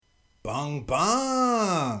Bang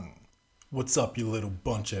bang! What's up, you little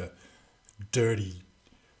bunch of dirty,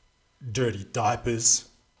 dirty diapers?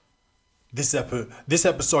 This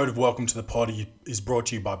episode of Welcome to the Potty is brought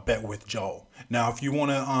to you by Bet with Joel. Now, if you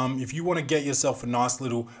wanna get yourself a nice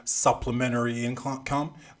little supplementary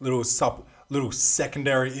income, little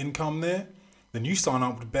secondary income there, then you sign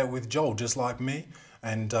up to Bet with Joel, just like me,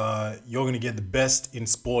 and you're gonna get the best in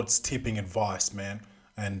sports tipping advice, man.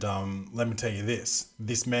 And let me tell you this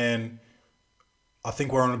man. I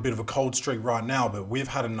think we're on a bit of a cold streak right now, but we've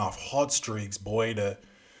had enough hot streaks, boy, to,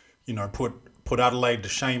 put Adelaide to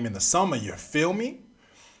shame in the summer. You feel me?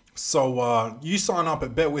 So you sign up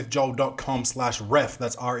at betwithjoel.com/ref.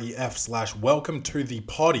 That's REF/welcome to the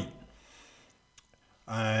potty.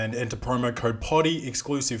 And enter promo code potty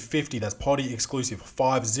exclusive 50. That's potty exclusive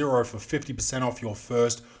 50 for 50% off your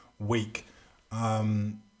first week.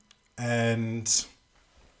 And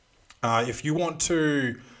if you want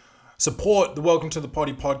to support the Welcome to the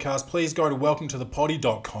Potty podcast, please go to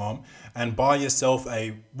welcometothepotty.com and buy yourself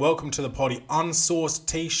a Welcome to the Potty unsourced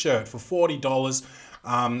t-shirt for $40.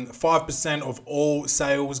 5% of all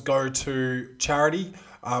sales go to charity.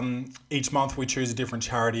 Each month we choose a different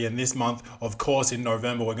charity, and this month, of course, in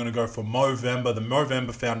November, we're going to go for Movember, the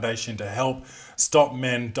Movember Foundation, to help stop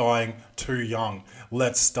men dying too young.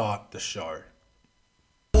 Let's start the show.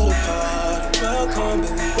 Welcome,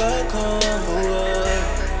 baby, welcome,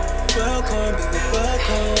 baby, welcome to the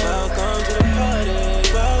party. Welcome,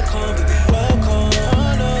 baby, welcome.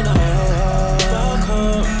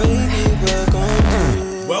 Welcome, baby,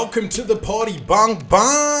 welcome. Welcome to the party, bang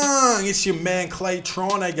bang. It's your man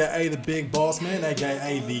Claytron, aka the Big Boss Man,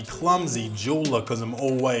 aka the Clumsy Jeweler, cause I'm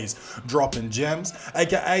always dropping gems,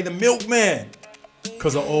 aka the Milkman,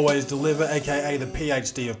 cause I always deliver, aka the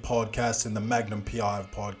PhD of podcasts and the Magnum PI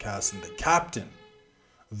of podcasts and the Captain,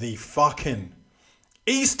 the fucking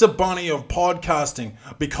Easter Bunny of podcasting,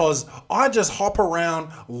 because I just hop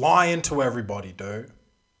around lying to everybody, dude.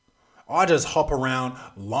 I just hop around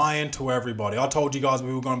lying to everybody. I told you guys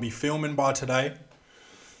we were going to be filming by today.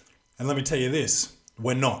 And let me tell you this,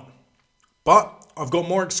 we're not. But I've got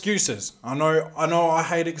more excuses. I know I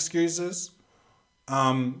hate excuses,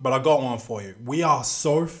 but I got one for you. We are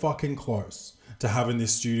so fucking close to having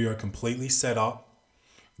this studio completely set up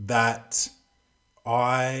that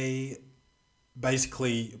I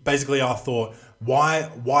basically I thought,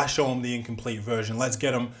 why show them the incomplete version? Let's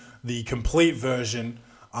get them the complete version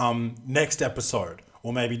next episode,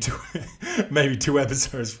 or maybe two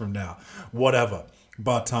episodes from now, whatever.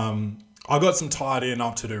 But I got some tidying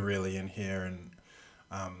up to do really in here, and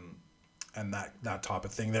that type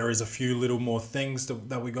of thing. There is a few little more things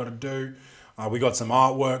that we got to do. We got some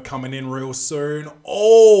artwork coming in real soon.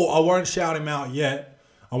 Oh, I won't shout him out yet.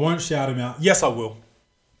 Yes, I will.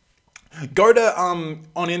 Go to on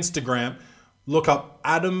Instagram, look up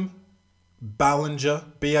Adam Ballinger,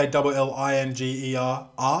 Ballinger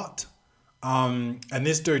art. And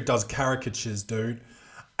this dude does caricatures, dude.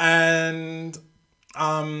 And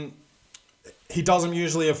he does them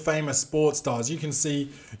usually of famous sports stars. You can see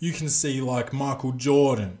like Michael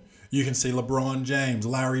Jordan, you can see LeBron James,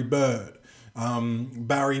 Larry Bird,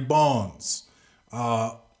 Barry Bonds,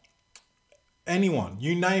 anyone,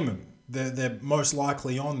 you name them, they're most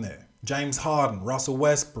likely on there. James Harden, Russell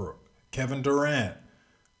Westbrook, Kevin Durant,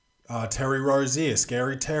 Terry Rozier,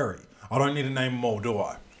 Scary Terry. I don't need to name them all, do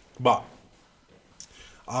I? But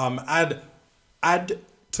add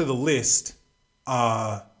to the list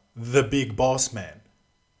the Big Boss Man.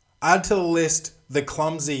 Add to the list the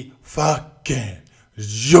Clumsy fucking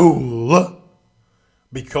Jeweler,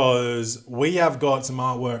 because we have got some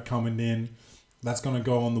artwork coming in that's going to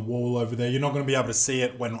go on the wall over there. You're not going to be able to see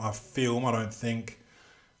it when I film, I don't think,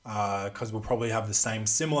 because we'll probably have the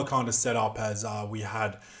similar kind of setup as we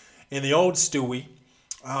had in the old Stewie.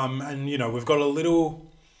 And we've got a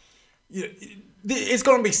little, it's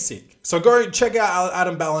going to be sick. So go check out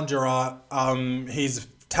Adam Ballinger art. He's a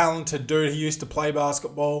talented dude. He used to play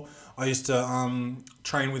basketball. I used to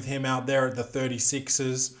train with him out there at the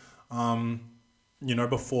 36ers,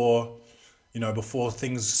 before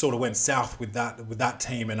things sort of went south with that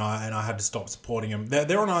team, and I had to stop supporting him. I've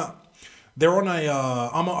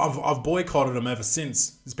boycotted them ever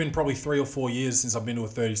since. It's been probably 3 or 4 years since I've been to a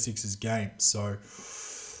 36ers game. So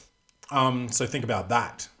think about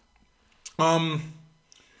that.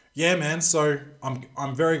 Yeah, man. So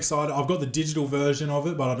I'm very excited. I've got the digital version of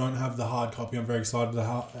it, but I don't have the hard copy. I'm very excited to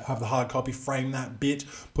have the hard copy. Frame that bitch,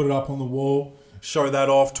 put it up on the wall, show that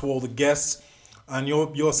off to all the guests. And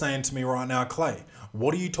you're saying to me right now, Clay,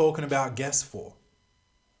 what are you talking about guests for?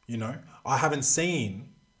 I haven't seen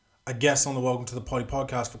a guest on the Welcome to the Potty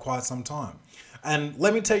podcast for quite some time. And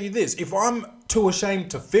let me tell you this, if I'm too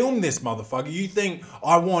ashamed to film this motherfucker, you think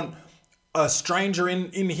I want a stranger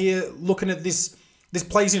in here looking at this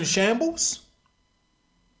place in shambles?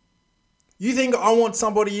 You think I want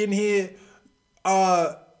somebody in here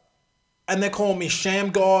and they're calling me Sham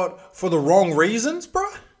God for the wrong reasons,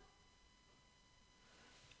 bruh?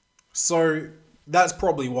 So that's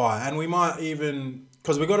probably why. And we might even,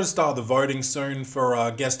 because we got to start the voting soon for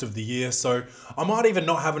our guest of the year. So I might even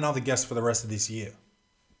not have another guest for the rest of this year.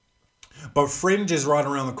 But Fringe is right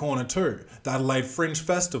around the corner too. The Adelaide Fringe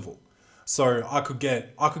Festival. So I could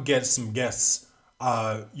get some guests,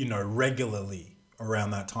 regularly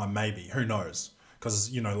around that time, maybe. Who knows?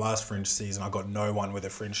 Because, last Fringe season, I got no one with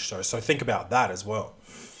a Fringe show. So think about that as well.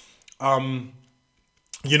 I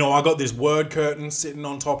got this word curtain sitting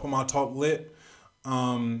on top of my top lip.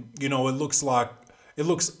 It looks like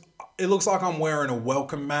I'm wearing a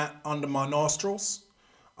welcome mat under my nostrils.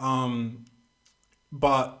 But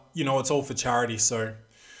it's all for charity. So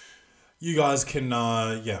you guys can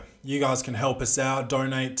help us out.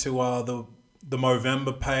 Donate to the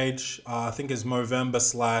Movember page. I think it's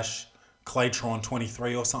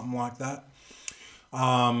Movember/Claytron23 or something like that.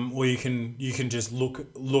 Or you can just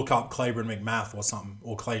look up Claiborne McMath or something,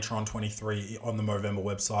 or Claytron23 on the Movember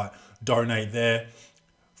website. Donate there.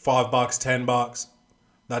 $5, $10.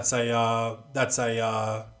 That's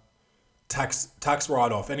a tax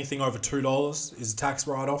write-off. Anything over $2 is a tax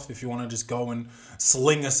write-off if you want to just go and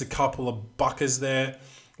sling us a couple of buckers there.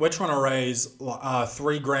 We're trying to raise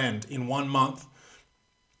 $3,000 in 1 month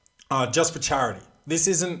just for charity. This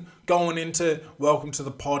isn't going into welcome to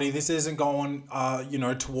the potty. This isn't going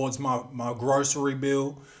towards my grocery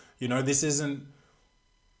bill. This isn't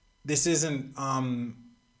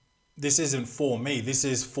for me. This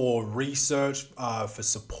is for research, for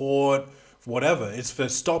support, whatever. It's for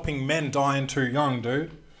stopping men dying too young,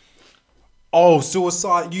 dude. Oh,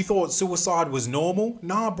 suicide. You thought suicide was normal?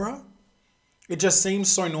 Nah, bro. It just seems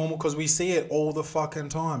so normal because we see it all the fucking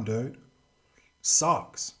time, dude.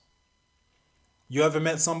 Sucks. You ever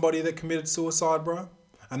met somebody that committed suicide, bro?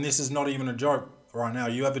 And this is not even a joke right now.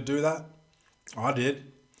 You ever do that? I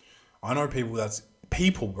did. I know people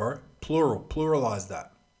bro. Plural. Pluralize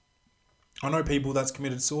that. I know people that's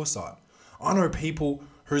committed suicide. I know people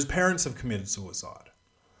whose parents have committed suicide.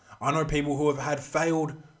 I know people who have had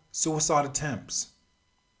failed suicide attempts.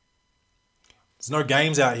 There's no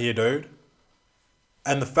games out here, dude.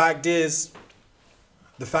 And the fact is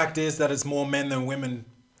that it's more men than women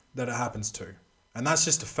that it happens to. And that's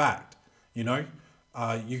just a fact, You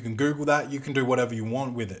can Google that. You can do whatever you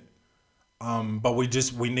want with it. But we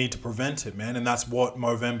need to prevent it, man. And that's what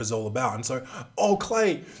Movember's all about. And so, oh,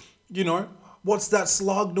 Clay, what's that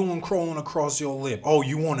slug doing crawling across your lip? Oh,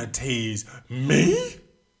 you want to tease me?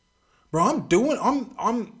 Bro,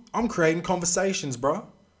 I'm creating conversations, bro.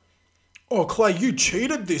 Oh, Clay, you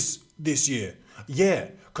cheated this year. Yeah,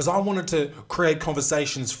 because I wanted to create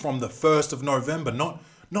conversations from the 1st of November, not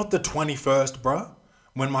the 21st, bro.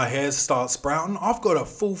 When my hairs start sprouting, I've got a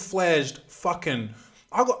full-fledged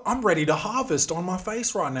I'm ready to harvest on my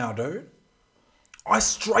face right now, dude. I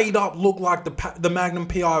straight up look like the Magnum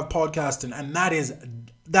PI of podcasting, and that is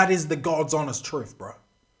the God's honest truth, bro.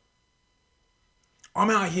 I'm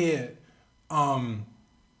out here looking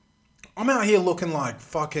like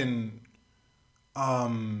fucking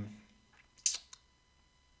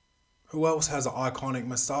who else has an iconic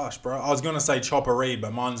mustache, bro? I was gonna say Chopper Reed,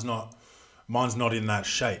 but mine's not in that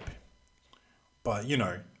shape. But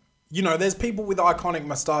there's people with iconic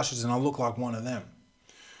mustaches, and I look like one of them.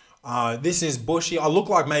 This is bushy. I look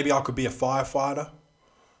like maybe I could be a firefighter.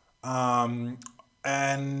 And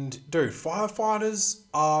dude, firefighters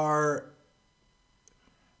are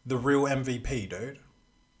the real MVP, dude.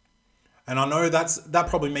 And I know that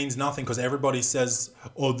probably means nothing because everybody says,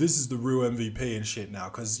 oh, this is the real MVP and shit now.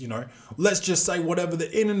 Because, let's just say whatever the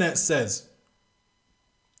internet says.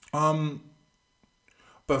 But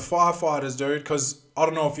firefighters, dude, because I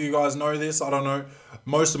don't know if you guys know this. I don't know.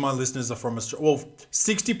 Most of my listeners are from Australia. Well,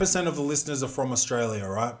 60% of the listeners are from Australia,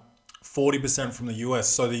 right? 40% from the US.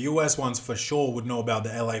 So the US ones for sure would know about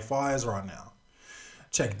the LA fires right now.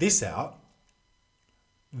 Check this out.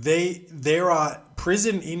 There are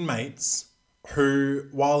prison inmates who,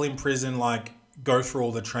 while in prison, go through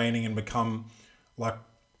all the training and become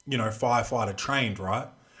firefighter trained, right?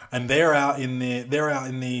 And they're out in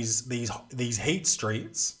these heat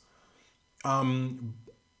streets, quenching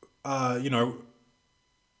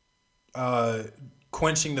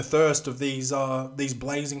the thirst of these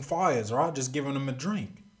blazing fires, right? Just giving them a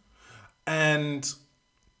drink, and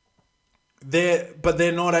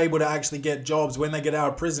they're not able to actually get jobs when they get out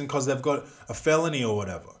of prison because they've got a felony or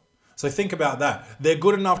whatever. So think about that. They're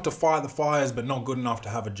good enough to fight the fires, but not good enough to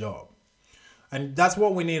have a job. And that's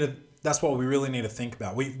what we really need to think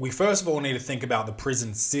about. We first of all need to think about the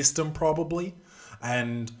prison system probably,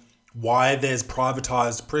 and why there's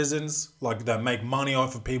privatized prisons, like that make money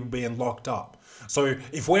off of people being locked up. So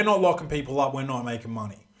if we're not locking people up, we're not making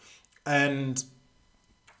money. And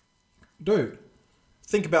dude,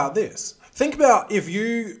 think about this. Think about if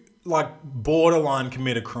you like borderline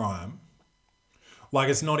commit a crime. Like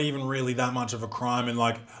it's not even really that much of a crime, and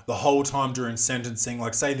like the whole time during sentencing,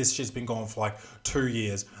 like say this shit's been going for like 2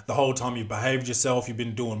 years. The whole time you've behaved yourself, you've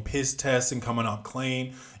been doing piss tests and coming up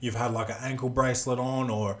clean. You've had like an ankle bracelet on,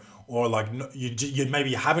 or like you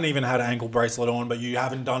maybe haven't even had an ankle bracelet on, but you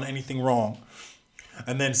haven't done anything wrong.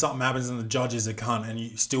 And then something happens and the judge is a cunt and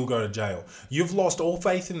you still go to jail. You've lost all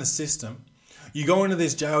faith in the system. You go into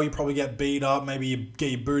this jail, you probably get beat up, maybe you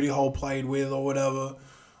get your booty hole played with or whatever.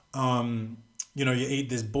 You eat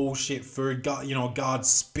this bullshit food, a guard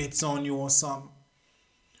spits on you or something.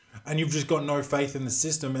 And you've just got no faith in the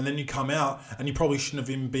system. And then you come out and you probably shouldn't have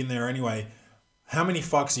even been there anyway. How many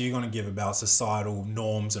fucks are you going to give about societal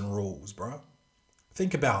norms and rules, bro?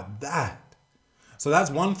 Think about that. So that's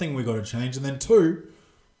one thing we got to change. And then two,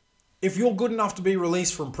 if you're good enough to be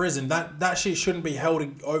released from prison, that shit shouldn't be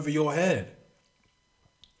held over your head.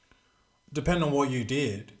 Depending on what you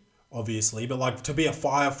did, obviously. But like to be a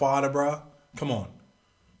firefighter, bro, come on.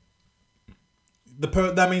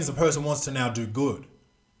 That means the person wants to now do good.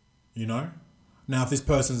 Now if this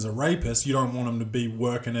person's a rapist, you don't want them to be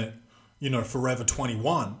working at, Forever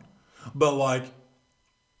 21. But like,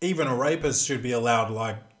 even a rapist should be allowed,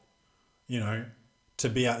 like, to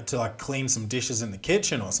be able to like clean some dishes in the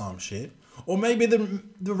kitchen or some shit. Or maybe the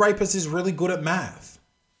rapist is really good at math.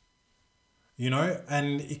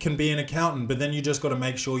 And it can be an accountant, but then you just got to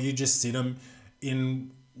make sure you just sit them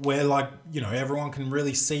in where like, everyone can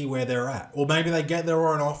really see where they're at. Or maybe they get their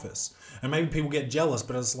own office. And maybe people get jealous,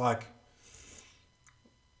 but it's like,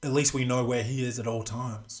 at least we know where he is at all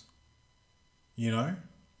times.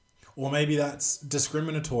 Or maybe that's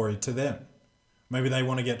discriminatory to them. Maybe they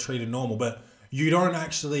want to get treated normal, but you don't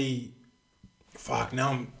actually... Fuck, now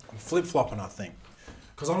I'm flip-flopping, I think.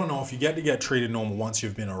 Because I don't know if you get to get treated normal once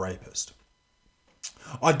you've been a rapist.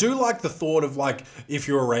 I do like the thought of like, if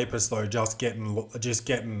you're a rapist though, just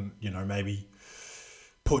getting, maybe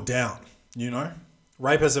put down,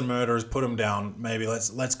 Rapists and murderers, put them down. Maybe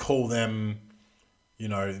let's call them,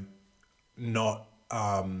 they're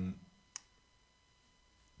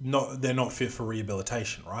not fit for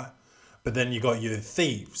rehabilitation, right? But then you got your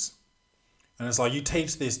thieves. And it's like, you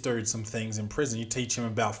teach this dude some things in prison. You teach him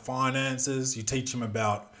about finances. You teach him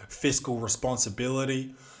about fiscal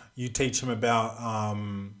responsibility. You teach him about,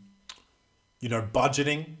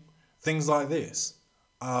 budgeting, things like this.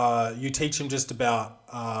 You teach him just about,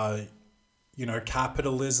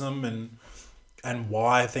 capitalism and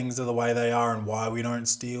why things are the way they are and why we don't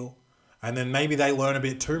steal. And then maybe they learn a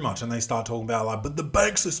bit too much and they start talking about like, but the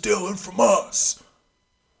banks are stealing from us.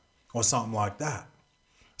 Or something like that.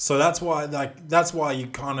 So that's why you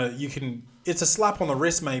can, it's a slap on the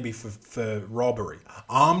wrist maybe for robbery.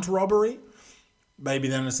 Armed robbery, maybe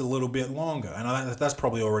then it's a little bit longer. And that's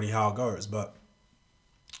probably already how it goes. But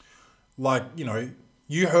like,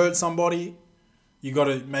 you hurt somebody, you got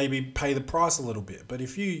to maybe pay the price a little bit. But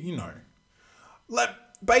if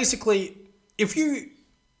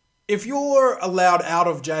if you're allowed out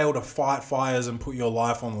of jail to fight fires and put your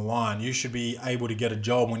life on the line, you should be able to get a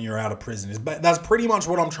job when you're out of prison. That's pretty much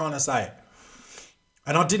what I'm trying to say.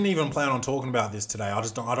 And I didn't even plan on talking about this today. I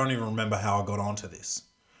don't even remember how I got onto this.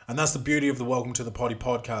 And that's the beauty of the Welcome to the Potty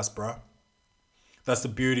podcast, bro. That's the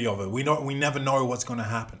beauty of it. We never know what's going to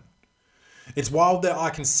happen. It's wild that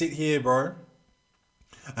I can sit here, bro,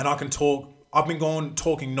 and I can talk. I've been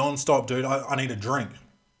talking non-stop, dude. I need a drink.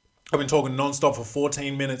 I've been talking non-stop for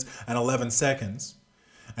 14 minutes and 11 seconds.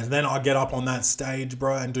 And then I get up on that stage,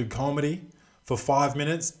 bro, and do comedy for 5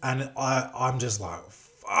 minutes. And I'm just like,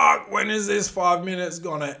 fuck, when is this 5 minutes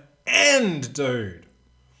gonna end, dude?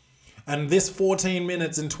 And this 14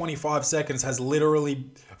 minutes and 25 seconds has literally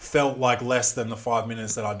felt like less than the 5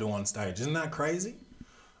 minutes that I do on stage. Isn't that crazy?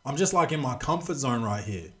 I'm just like in my comfort zone right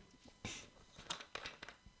here.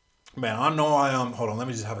 Man, I know hold on, let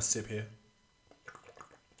me just have a sip here.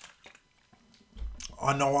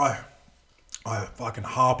 I know I fucking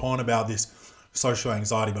harp on about this social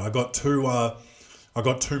anxiety, but I got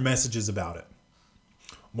two messages about it.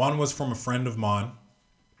 One was from a friend of mine,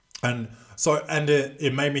 and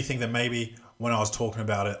it made me think that maybe when I was talking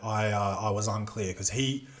about it, I was unclear, because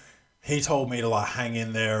he told me to like hang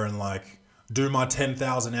in there and like do my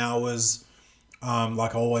 10,000 hours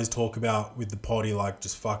Like I always talk about with the potty, like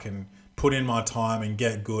just fucking put in my time and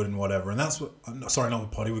get good and whatever. And that's what, sorry, not the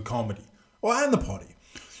potty, with comedy. Well, and the potty.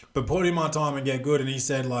 But put in my time and get good. And he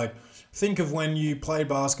said, like, think of when you played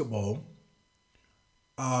basketball,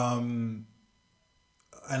 and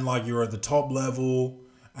like you're at the top level,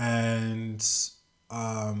 and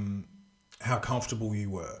how comfortable you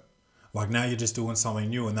were. Like now you're just doing something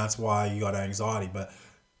new, and that's why you got anxiety. But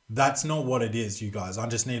that's not what it is, you guys. I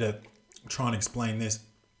just need to try and explain this.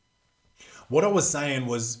 What I was saying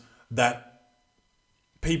was that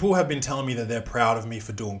people have been telling me that they're proud of me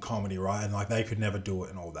for doing comedy, right? And like they could never do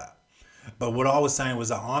it and all that. But what I was saying was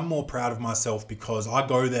that I'm more proud of myself because I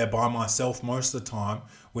go there by myself most of the time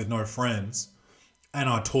with no friends, and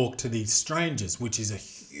I talk to these strangers, which is a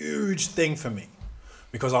huge thing for me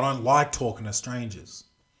because I don't like talking to strangers.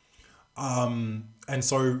 And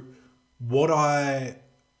so what I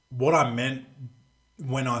meant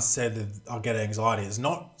when I said that I get anxiety is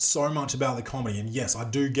not so much about the comedy. And yes, I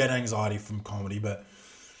do get anxiety from comedy, but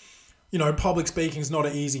you know, public speaking is not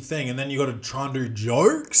an easy thing. And then you got to try and do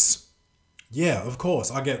jokes. Yeah, of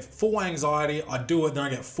course. I get full anxiety. I do it, then I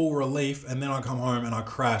get full relief, and then I come home and I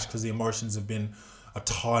crash because the emotions have been a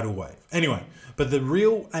tidal wave. Anyway, but the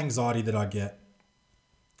real anxiety that I get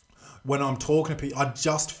when I'm talking to people, I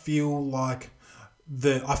just feel like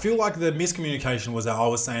the miscommunication was that I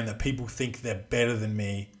was saying that people think they're better than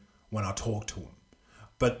me when I talk to them.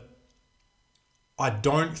 But I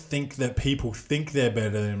don't think that people think they're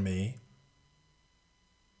better than me.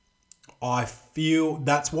 I feel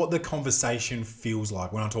that's what the conversation feels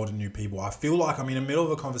like when I talk to new people. I feel like I'm in the middle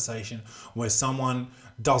of a conversation where someone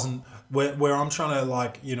doesn't, where I'm trying to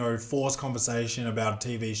like, you know, force conversation about a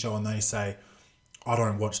TV show and they say, I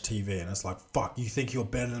don't watch TV. And it's like, fuck, you think you're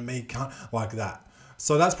better than me? Cunt? Like that.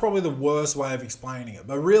 So that's probably the worst way of explaining it.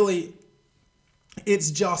 But really,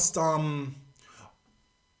 it's just, like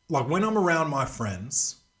when I'm around my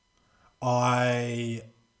friends, I'm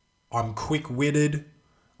quick-witted,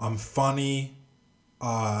 I'm funny,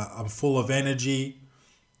 I'm full of energy,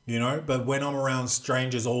 you know, but when I'm around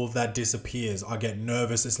strangers, all of that disappears. I get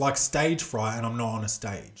nervous. It's like stage fright and I'm not on a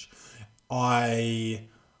stage. I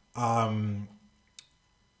don't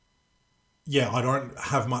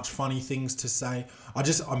have much funny things to say.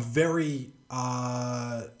 I'm very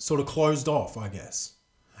sort of closed off, I guess.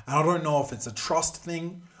 And I don't know if it's a trust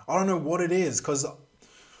thing. I don't know what it is because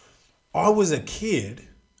I was a kid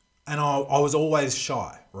and I was always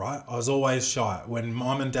shy, right? I was always shy. When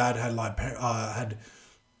mom and dad had had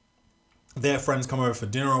their friends come over for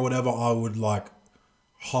dinner or whatever, I would like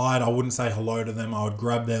hide. I wouldn't say hello to them. I would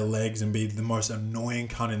grab their legs and be the most annoying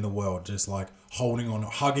cunt in the world. Just like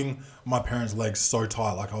hugging my parents' legs so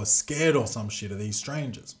tight. Like I was scared or some shit of these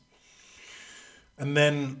strangers. And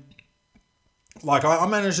then like I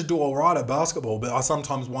managed to do all right at basketball, but I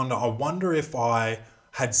sometimes wonder if I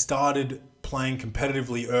had started playing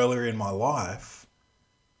competitively earlier in my life,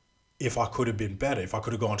 if I could have been better, if I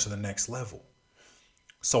could have gone to the next level.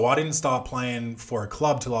 So I didn't start playing for a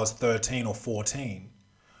club till I was 13 or 14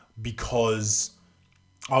 because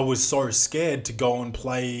I was so scared to go and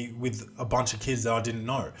play with a bunch of kids that I didn't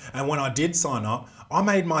know. And when I did sign up, I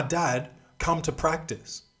made my dad come to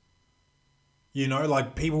practice. You know,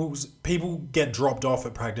 like people get dropped off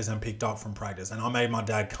at practice and picked up from practice. And I made my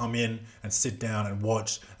dad come in and sit down and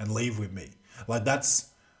watch and leave with me. Like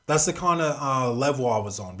that's the kind of level I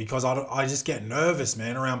was on because I just get nervous,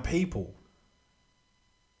 man, around people.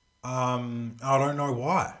 I don't know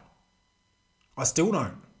why. I still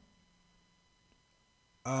don't.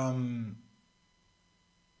 I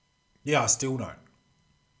still don't.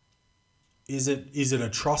 Is it a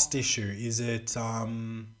trust issue? Is it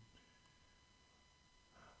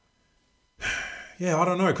Yeah, I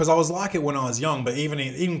don't know, because I was like it when I was young, but even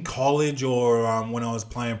in college or when I was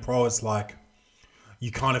playing pro, it's like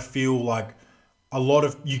you kind of feel like a lot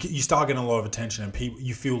of you start getting a lot of attention, and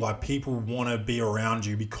you feel like people want to be around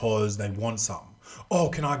you because they want something. Oh,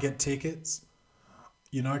 can I get tickets?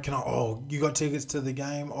 You know, you got tickets to the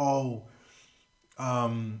game?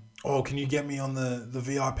 Can you get me on the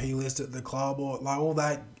VIP list at the club? Or like all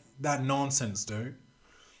that nonsense, dude.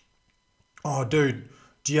 Oh, dude,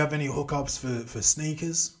 do you have any hookups for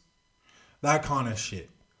sneakers? That kind of shit.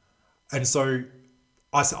 And so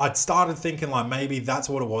I started thinking like maybe that's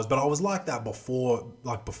what it was, but I was like that before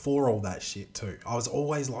all that shit too. I was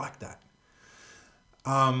always like that.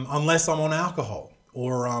 Unless I'm on alcohol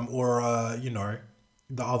or you know,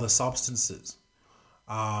 the other substances.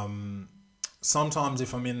 Sometimes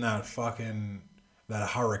if I'm in that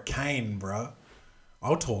hurricane, bro,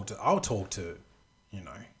 I'll talk to, you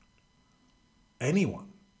know, anyone,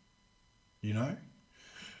 you know?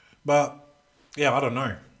 But yeah, I don't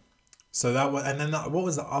know. So that was, and then what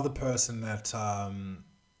was the other person that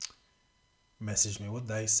messaged me? What did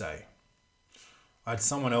they say? I had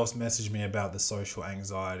someone else message me about the social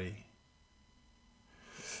anxiety.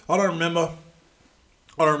 I don't remember.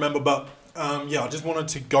 But yeah, I just wanted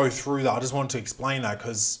to go through that. I just wanted to explain that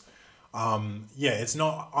because, yeah, it's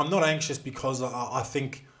not. I'm not anxious because I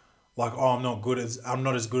think like, oh, I'm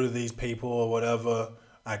not as good as these people or whatever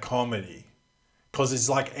at comedy. Because it's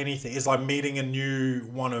like anything. It's like meeting a new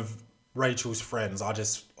one of Rachel's friends. I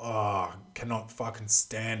just cannot fucking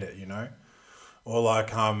stand it, you know. Or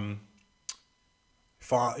like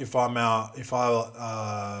if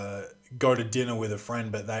I go to dinner with a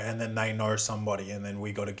friend, and then they know somebody, and then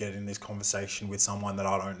we got to get in this conversation with someone that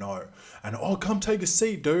I don't know, and come take a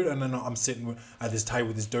seat, dude, and then I'm sitting at this table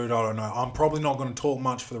with this dude I don't know. I'm probably not going to talk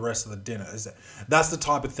much for the rest of the dinner. That's the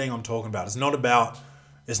type of thing I'm talking about. It's not about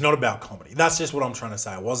comedy. That's just what I'm trying to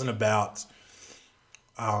say. It wasn't about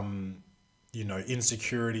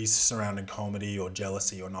insecurities surrounding comedy or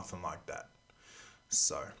jealousy or nothing like that.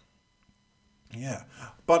 So yeah,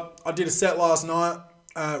 but I did a set last night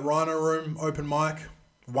at Rhino Room, open mic,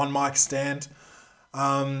 one mic stand.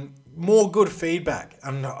 More good feedback,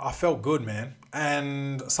 and I felt good, man.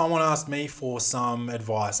 And someone asked me for some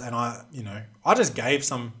advice, and I just gave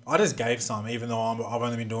some. Even though I've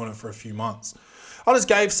only been doing it for a few months. I just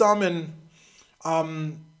gave some, and I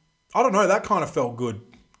don't know. That kind of felt good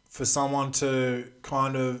for someone to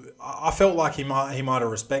kind of. I felt like he might have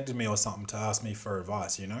respected me or something to ask me for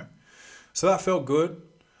advice, you know. So that felt good.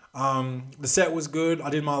 The set was good. I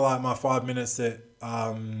did my 5 minutes that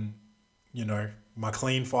my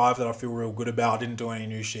clean 5 that I feel real good about. I didn't do any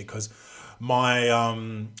new shit because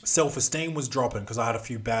my self-esteem was dropping because I had a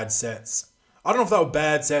few bad sets. I don't know if they were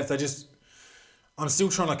bad sets. I'm still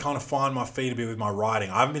trying to kind of find my feet a bit with my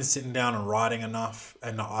writing. I haven't been sitting down and writing enough,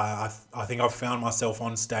 and I think I've found myself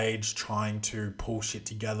on stage trying to pull shit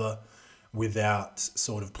together without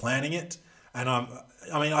sort of planning it. And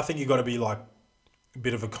I think you got to be like a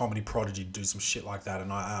bit of a comedy prodigy to do some shit like that,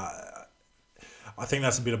 and I think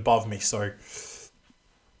that's a bit above me. So,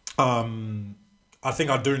 I think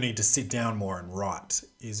I do need to sit down more and write.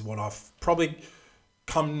 Is what I've probably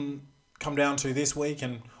come down to this week.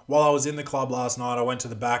 And while I was in the club last night, I went to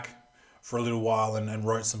the back for a little while and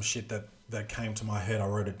wrote some shit that came to my head. I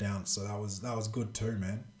wrote it down, so that was good too,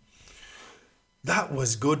 man. That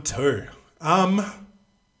was good too.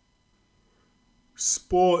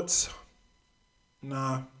 Sports.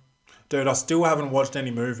 Nah. Dude, I still haven't watched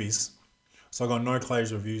any movies. So I got no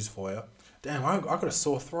Clay's reviews for you. Damn, I got a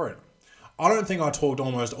sore throat. I don't think I talked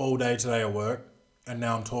almost all day today at work. And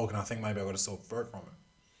now I'm talking. I think maybe I got a sore throat from it.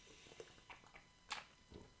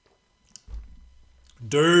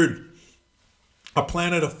 Dude. I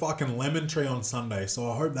planted a fucking lemon tree on Sunday.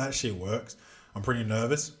 So I hope that shit works. I'm pretty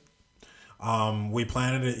nervous. We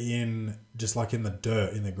planted it in just like in the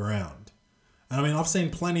dirt, in the ground. And I mean, I've seen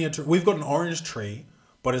plenty of we've got an orange tree,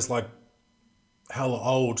 but it's like hella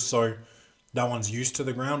old, so that one's used to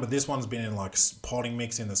the ground. But this one's been in like potting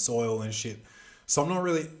mix in the soil and shit. So I'm not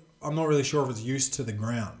really sure if it's used to the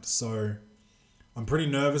ground. So I'm pretty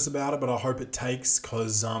nervous about it, but I hope it takes,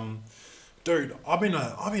 cause dude, I've been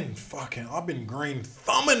green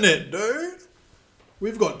thumbing it, dude.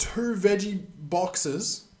 We've got 2 veggie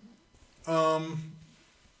boxes. Got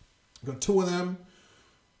 2 of them.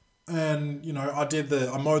 And,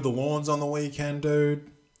 I mowed the lawns on the weekend, dude.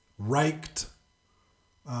 Raked.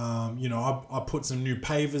 I put some new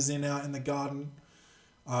pavers out in the garden.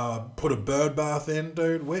 Put a bird bath in,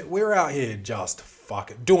 dude. We're out here just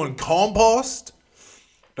fucking doing compost.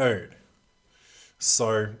 Dude.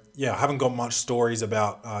 So, yeah, I haven't got much stories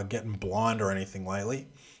about getting blind or anything lately.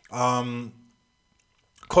 Caught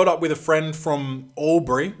up with a friend from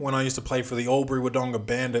Albury when I used to play for the Albury Wodonga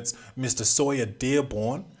Bandits, Mr. Sawyer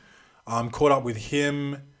Dearborn. Caught up with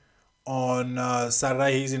him on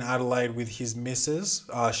Saturday. He's in Adelaide with his missus.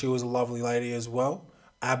 She was a lovely lady as well.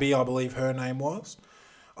 Abby, I believe her name was.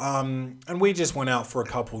 And we just went out for a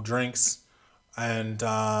couple drinks. And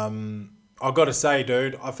I've got to say,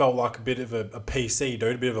 dude, I felt like a bit of a PC,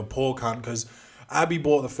 dude, a bit of a poor cunt, because Abby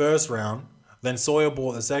bought the first round, then Sawyer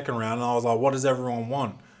bought the second round, and I was like, what does everyone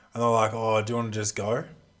want? And they're like, oh, do you want to just go? And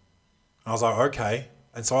I was like, okay.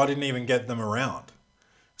 And so I didn't even get them around.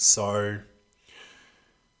 So,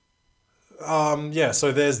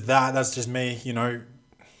 so there's that. That's just me,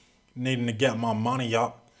 needing to get my money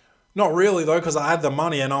up. Not really, though, because I had the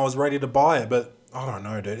money and I was ready to buy it, but I don't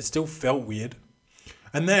know, dude. It still felt weird.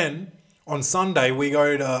 And then on Sunday, we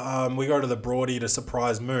go to the Broadie to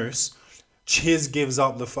surprise Moose. Chiz gives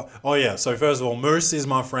up the... So first of all, Moose is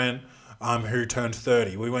my friend. who turned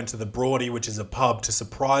 30. We went to the Broady, which is a pub, to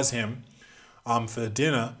surprise him for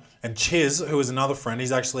dinner. And Chiz, who is another friend,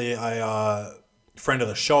 he's actually a friend of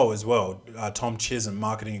the show as well, Tom Chisholm,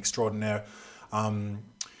 marketing extraordinaire.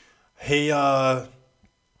 He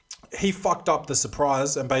fucked up the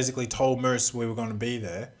surprise and basically told Moose we were going to be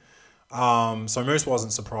there. So Moose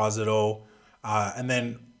wasn't surprised at all. And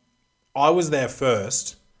then I was there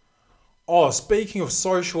first. Oh, speaking of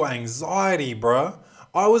social anxiety, bruh.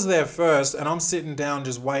 I was there first and I'm sitting down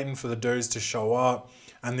just waiting for the dudes to show up.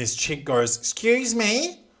 And this chick goes, "Excuse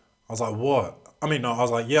me?" I was like, "What?" I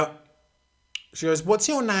was like, "Yep." She goes, "What's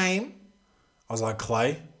your name?" I was like,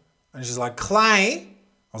 "Clay." And she's like, "Clay?"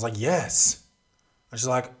 I was like, "Yes." And she's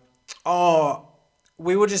like, "Oh,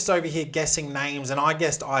 we were just over here guessing names and I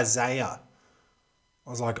guessed Isaiah." I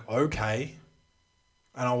was like, "Okay."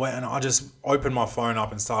 And I went and I just opened my phone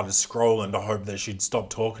up and started scrolling to hope that she'd stop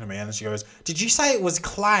talking to me. And then she goes, "Did you say it was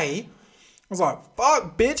Clay?" I was like,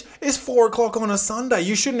 "Fuck, bitch. It's 4 o'clock on a Sunday.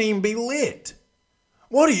 You shouldn't even be lit.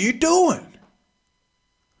 What are you doing?"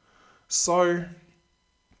 So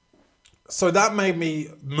that made me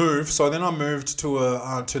move. So then I moved to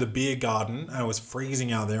the beer garden and it was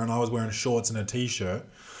freezing out there and I was wearing shorts and a t-shirt.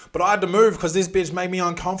 But I had to move because this bitch made me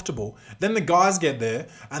uncomfortable. Then the guys get there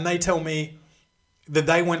and they tell me that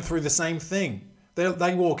they went through the same thing.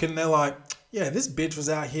 They walk in, they're like, "Yeah, this bitch was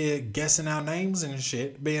out here guessing our names and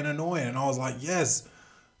shit, being annoying." And I was like, yes,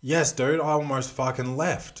 dude, I almost fucking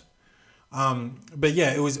left. But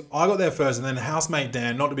yeah, I got there first and then housemate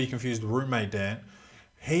Dan, not to be confused with roommate Dan,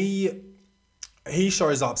 he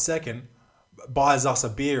shows up second, buys us a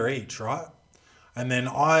beer each, right? And then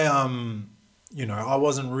I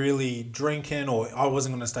wasn't really drinking or I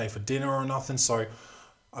wasn't going to stay for dinner or nothing. So,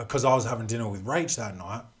 because I was having dinner with Rach that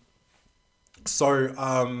night. So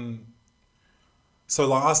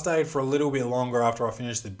I stayed for a little bit longer after I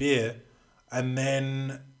finished the beer and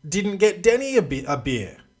then didn't get Denny a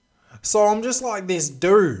beer. So I'm just like this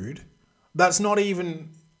dude that's I'm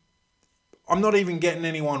not even getting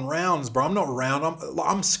anyone rounds, bro. I'm not round.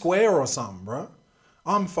 I'm square or something, bro.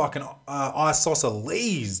 I'm fucking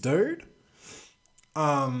isosceles, dude.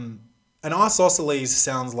 And isosceles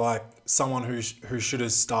sounds like someone who should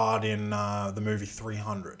have starred in the movie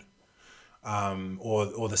 300,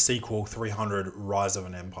 or the sequel 300: Rise of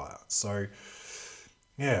an Empire. So,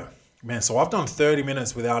 yeah, man. So I've done 30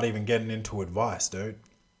 minutes without even getting into advice, dude.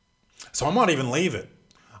 So I might even leave it.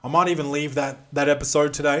 I might even leave that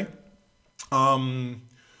episode today.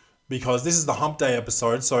 Because this is the hump day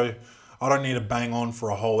episode, so I don't need to bang on for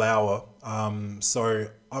a whole hour. So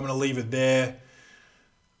I'm going to leave it there.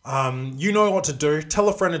 You know what to do. Tell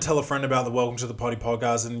a friend about the Welcome to the Potty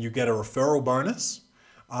podcast and you get a referral bonus.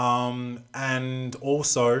 And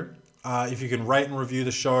also, if you can rate and review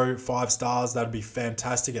the show 5 stars, that'd be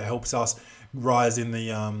fantastic. It helps us rise in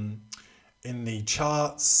the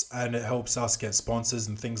charts and it helps us get sponsors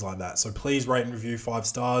and things like that. So please rate and review 5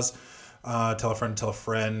 stars. Tell a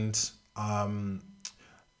friend.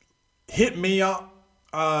 Hit me up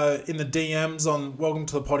in the DMs on Welcome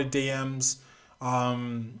to the Potty DMs.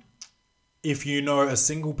 If you know a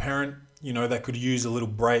single parent, that could use a little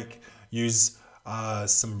break, use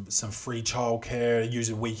some free childcare, use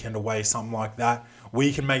a weekend away, something like that.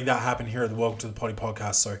 We can make that happen here at the Welcome to the Potty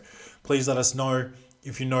podcast. So please let us know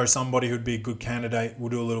if you know somebody who'd be a good candidate. We'll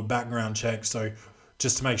do a little background check. So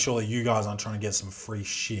just to make sure that you guys aren't trying to get some free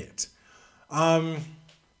shit.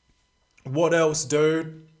 What else,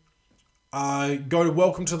 dude? Go to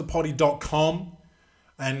welcometothepotty.com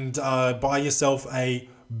and buy yourself a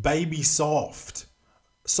baby soft.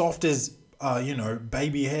 Soft as,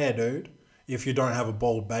 baby hair, dude. If you don't have a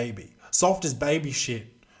bald baby. Soft as baby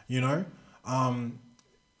shit,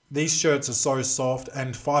 These shirts are so soft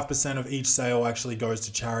and 5% of each sale actually goes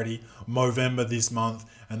to charity Movember this month.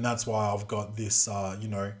 And that's why I've got this, I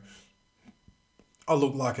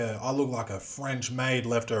look like a French maid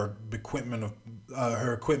left her equipment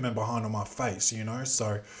behind on my face,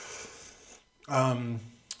 So, I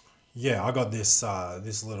got this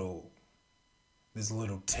little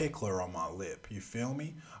tickler on my lip. You feel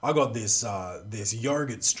me? I got this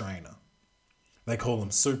yogurt strainer. They call them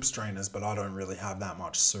soup strainers, but I don't really have that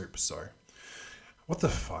much soup. So, what the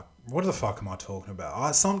fuck? What the fuck am I talking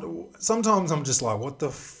about? Sometimes I'm just like, what the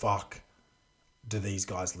fuck do these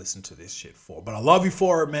guys listen to this shit for? But I love you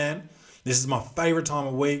for it, man. This is my favorite time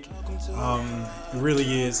of week. It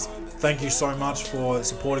really is. Thank you so much for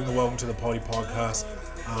supporting the Welcome to the Potty podcast.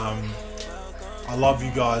 I love you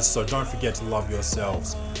guys, so don't forget to love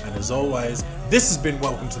yourselves. And as always, this has been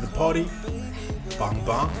Welcome to the Potty. Bang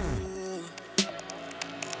bang.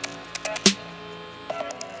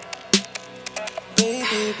 Baby,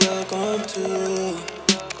 Baby, welcome to.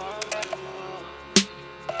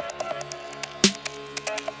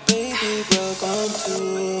 Baby, welcome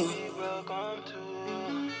to.